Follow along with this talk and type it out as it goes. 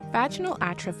Vaginal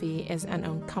atrophy is an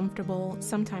uncomfortable,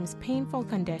 sometimes painful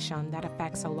condition that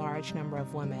affects a large number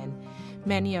of women,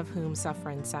 many of whom suffer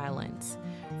in silence.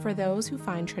 For those who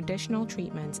find traditional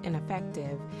treatments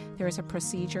ineffective, there is a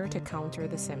procedure to counter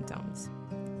the symptoms.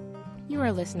 You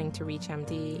are listening to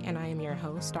ReachMD, and I am your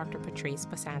host, Dr. Patrice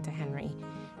Basanta-Henry.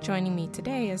 Joining me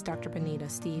today is Dr. Benita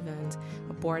Stevens,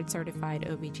 a board-certified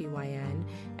OBGYN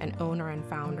and owner and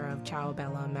founder of Ciao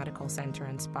Bella Medical Center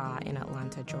and Spa in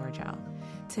Atlanta, Georgia.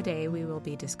 Today, we will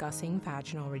be discussing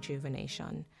vaginal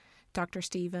rejuvenation. Dr.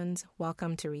 Stevens,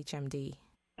 welcome to ReachMD.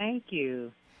 Thank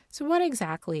you. So what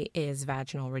exactly is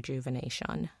vaginal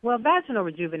rejuvenation? Well, vaginal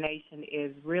rejuvenation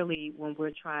is really when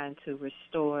we're trying to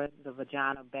restore the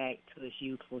vagina back to its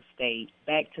youthful state,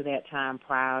 back to that time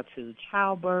prior to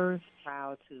childbirth,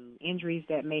 prior to injuries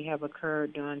that may have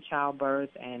occurred during childbirth,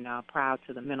 and prior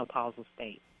to the menopausal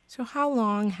state. So how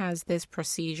long has this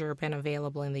procedure been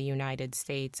available in the United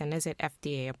States, and is it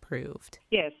FDA approved?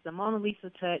 Yes, the Mona Lisa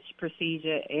Touch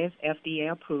procedure is FDA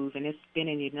approved, and it's been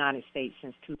in the United States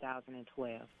since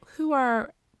 2012. Who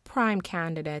are prime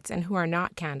candidates and who are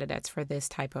not candidates for this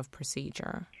type of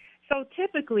procedure? So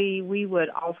typically, we would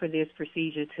offer this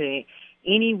procedure to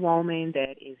any woman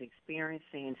that is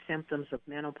experiencing symptoms of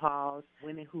menopause,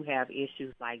 women who have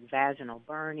issues like vaginal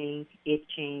burning,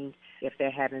 itching, if they're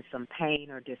having some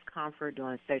pain or discomfort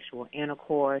during sexual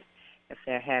intercourse, if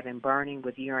they're having burning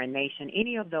with urination,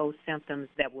 any of those symptoms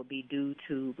that will be due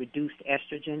to reduced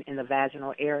estrogen in the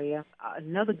vaginal area.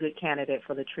 Another good candidate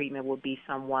for the treatment would be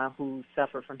someone who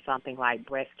suffered from something like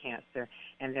breast cancer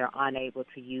and they're unable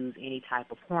to use any type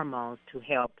of hormones to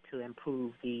help to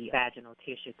improve the vaginal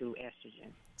tissue through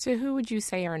estrogen. So who would you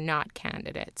say are not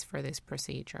candidates for this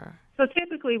procedure? So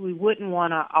typically we wouldn't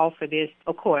want to offer this,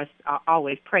 of course,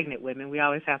 always pregnant women. We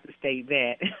always have to state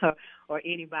that. Or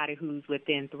anybody who's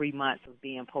within 3 months of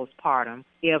being postpartum.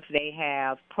 If they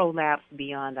have prolapse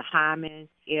beyond the hymen,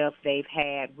 if they've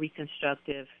had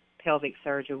reconstructive pelvic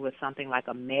surgery with something like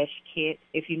a mesh kit,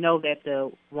 if you know that the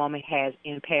woman has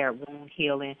impaired wound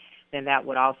healing, then that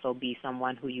would also be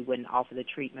someone who you wouldn't offer the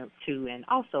treatment to. And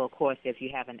also, of course, if you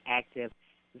have an active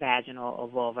vaginal or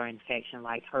vulvar infection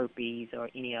like herpes or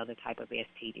any other type of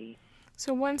STD.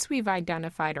 So once we've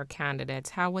identified our candidates,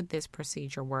 how would this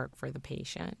procedure work for the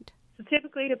patient? So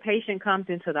typically the patient comes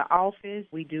into the office.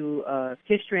 We do a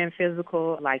history and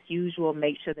physical like usual,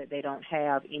 make sure that they don't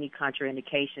have any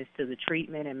contraindications to the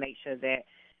treatment and make sure that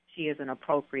she is an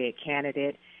appropriate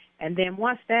candidate. And then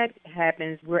once that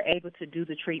happens, we're able to do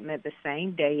the treatment the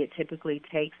same day. It typically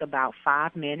takes about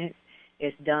 5 minutes.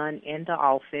 It's done in the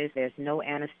office. There's no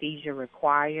anesthesia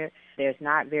required. There's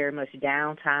not very much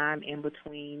downtime in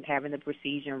between having the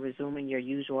procedure and resuming your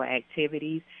usual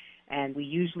activities. And we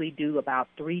usually do about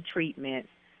 3 treatments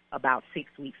about 6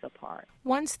 weeks apart.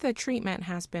 Once the treatment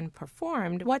has been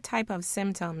performed, what type of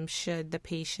symptoms should the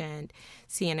patient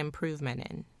see an improvement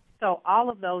in? So all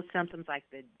of those symptoms like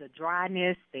the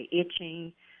dryness, the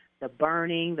itching, the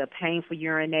burning, the pain for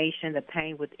urination, the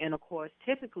pain with intercourse,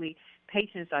 typically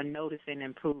patients are noticing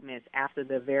improvements after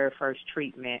the very first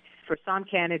treatment. For some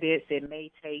candidates, it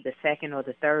may take the second or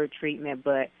the third treatment,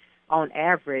 but on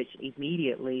average,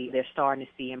 immediately, they're starting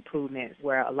to see improvements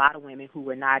where a lot of women who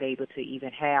were not able to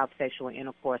even have sexual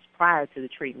intercourse prior to the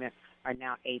treatment are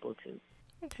now able to.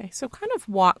 Okay, so kind of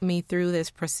walk me through this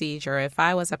procedure. If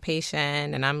I was a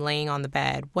patient and I'm laying on the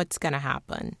bed, what's going to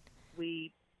happen?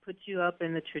 We put you up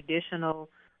in the traditional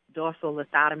dorsal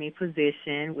lithotomy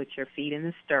position with your feet in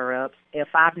the stirrups. If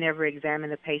I've never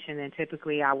examined the patient, then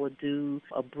typically I will do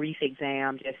a brief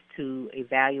exam just to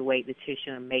evaluate the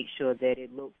tissue and make sure that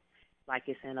it looks like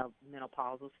it's in a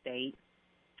menopausal state.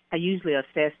 I usually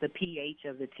assess the pH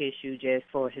of the tissue just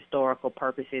for historical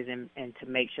purposes and to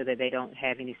make sure that they don't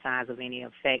have any signs of any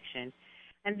infection.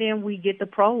 And then we get the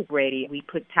probe ready. We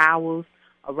put towels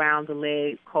around the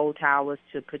leg, cold towels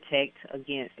to protect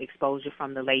against exposure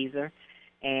from the laser.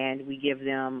 And we give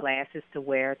them glasses to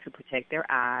wear to protect their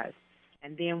eyes.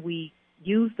 And then we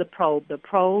use the probe. The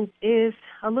probe is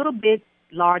a little bit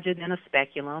larger than a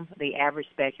speculum, the average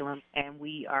speculum, and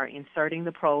we are inserting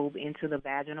the probe into the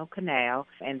vaginal canal,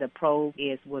 and the probe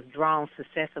is withdrawn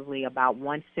successively about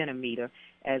 1 centimeter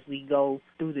as we go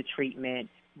through the treatment,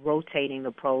 rotating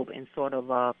the probe in sort of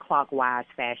a clockwise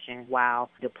fashion while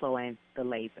deploying the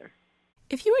laser.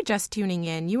 If you are just tuning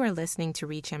in, you are listening to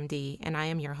ReachMD, and I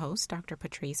am your host, Dr.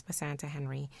 Patrice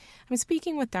Basanta-Henry. I'm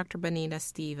speaking with Dr. Benita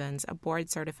Stevens, a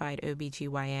board-certified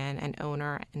OBGYN and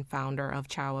owner and founder of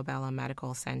Ciao Bella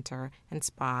Medical Center and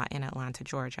Spa in Atlanta,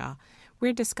 Georgia.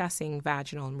 We're discussing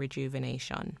vaginal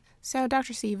rejuvenation. So,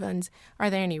 Dr. Stevens, are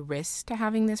there any risks to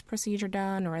having this procedure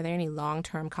done, or are there any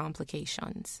long-term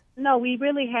complications? No, we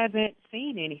really haven't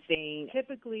seen anything.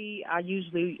 Typically, I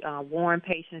usually warn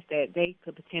patients that they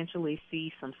could potentially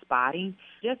see some spotting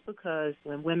just because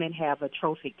when women have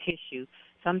atrophic tissue,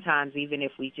 sometimes even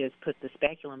if we just put the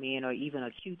speculum in or even a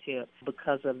Q-tip,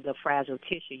 because of the fragile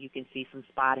tissue, you can see some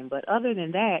spotting. But other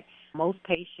than that, most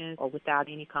patients are without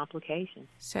any complications.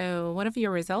 So what have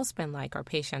your results been like? Are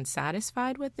patients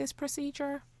satisfied with this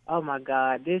procedure? Oh, my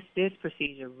God, this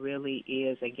procedure really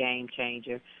is a game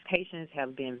changer. Patients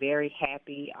have been very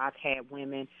happy. I've had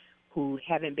women who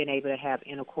haven't been able to have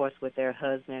intercourse with their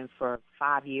husband for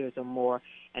 5 years or more,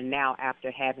 and now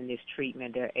after having this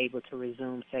treatment, they're able to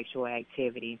resume sexual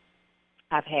activity.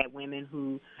 I've had women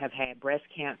who have had breast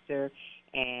cancer,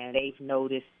 and they've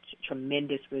noticed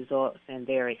tremendous results, and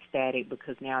they're ecstatic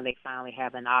because now they finally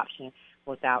have an option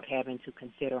without having to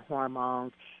consider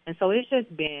hormones. And so it's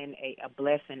just been a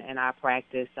blessing in our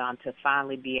practice to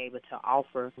finally be able to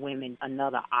offer women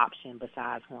another option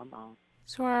besides hormones.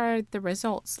 So are the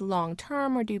results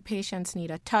long-term, or do patients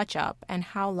need a touch-up, and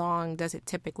how long does it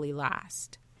typically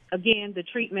last? Again, the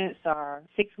treatments are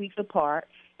 6 weeks apart,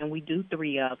 and we do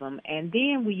 3 of them. And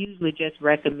then we usually just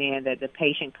recommend that the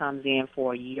patient comes in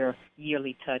for a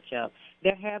yearly touch-up.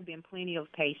 There have been plenty of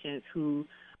patients who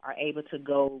are able to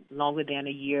go longer than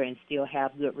a year and still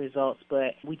have good results,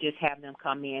 but we just have them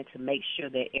come in to make sure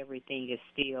that everything is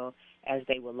still as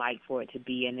they would like for it to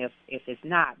be. And if it's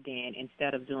not, then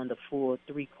instead of doing the full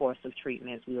 3 course of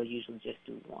treatments, we'll usually just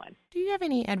do 1. Do you have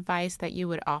any advice that you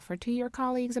would offer to your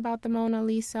colleagues about the Mona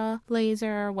Lisa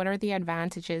laser? What are the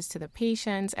advantages to the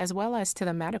patients as well as to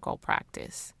the medical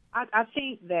practice? I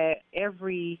think that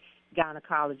every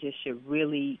gynecologist should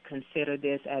really consider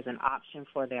this as an option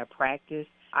for their practice.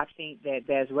 I think that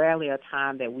there's rarely a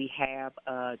time that we have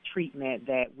a treatment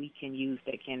that we can use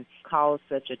that can cause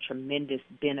such a tremendous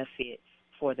benefit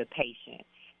for the patient.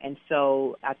 And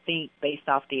so I think based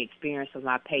off the experience of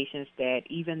my patients that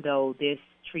even though this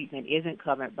treatment isn't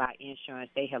covered by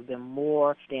insurance, they have been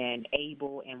more than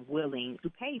able and willing to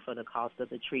pay for the cost of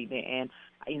the treatment. And,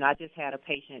 I just had a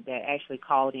patient that actually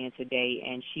called in today,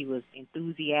 and she was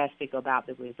enthusiastic about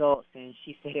the results, and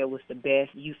she said it was the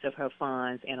best use of her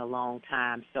funds in a long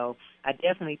time. So I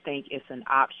definitely think it's an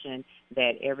option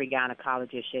that every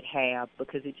gynecologist should have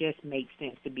because it just makes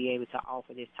sense to be able to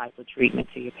offer this type of treatment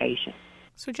to your patient.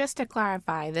 So just to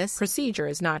clarify, this procedure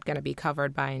is not going to be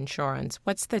covered by insurance.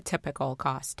 What's the typical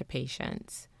cost to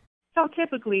patients? So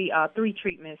typically, 3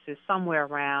 treatments is somewhere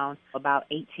around about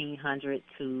 $1,800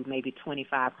 to maybe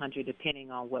 $2,500,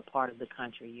 depending on what part of the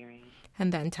country you're in.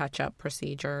 And then touch-up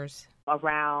procedures?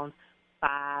 Around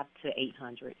 $500 to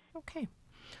 $800. Okay.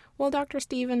 Well, Dr.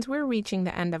 Stevens, we're reaching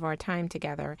the end of our time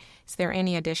together. Is there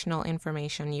any additional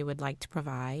information you would like to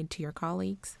provide to your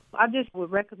colleagues? I just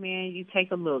would recommend you take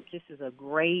a look. This is a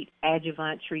great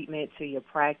adjuvant treatment to your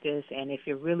practice, and if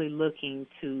you're really looking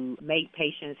to make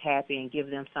patients happy and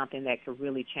give them something that could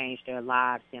really change their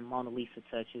lives, then Mona Lisa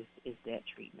Touch is that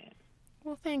treatment.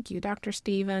 Well, thank you, Dr.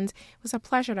 Stevens. It was a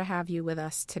pleasure to have you with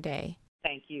us today.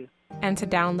 Thank you. And to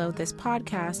download this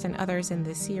podcast and others in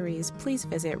this series, please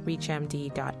visit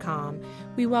reachmd.com.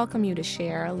 We welcome you to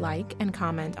share, like, and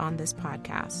comment on this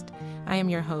podcast. I am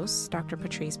your host, Dr.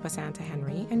 Patrice Basanta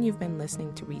Henry, and you've been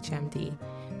listening to ReachMD.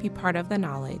 Be part of the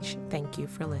knowledge. Thank you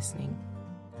for listening.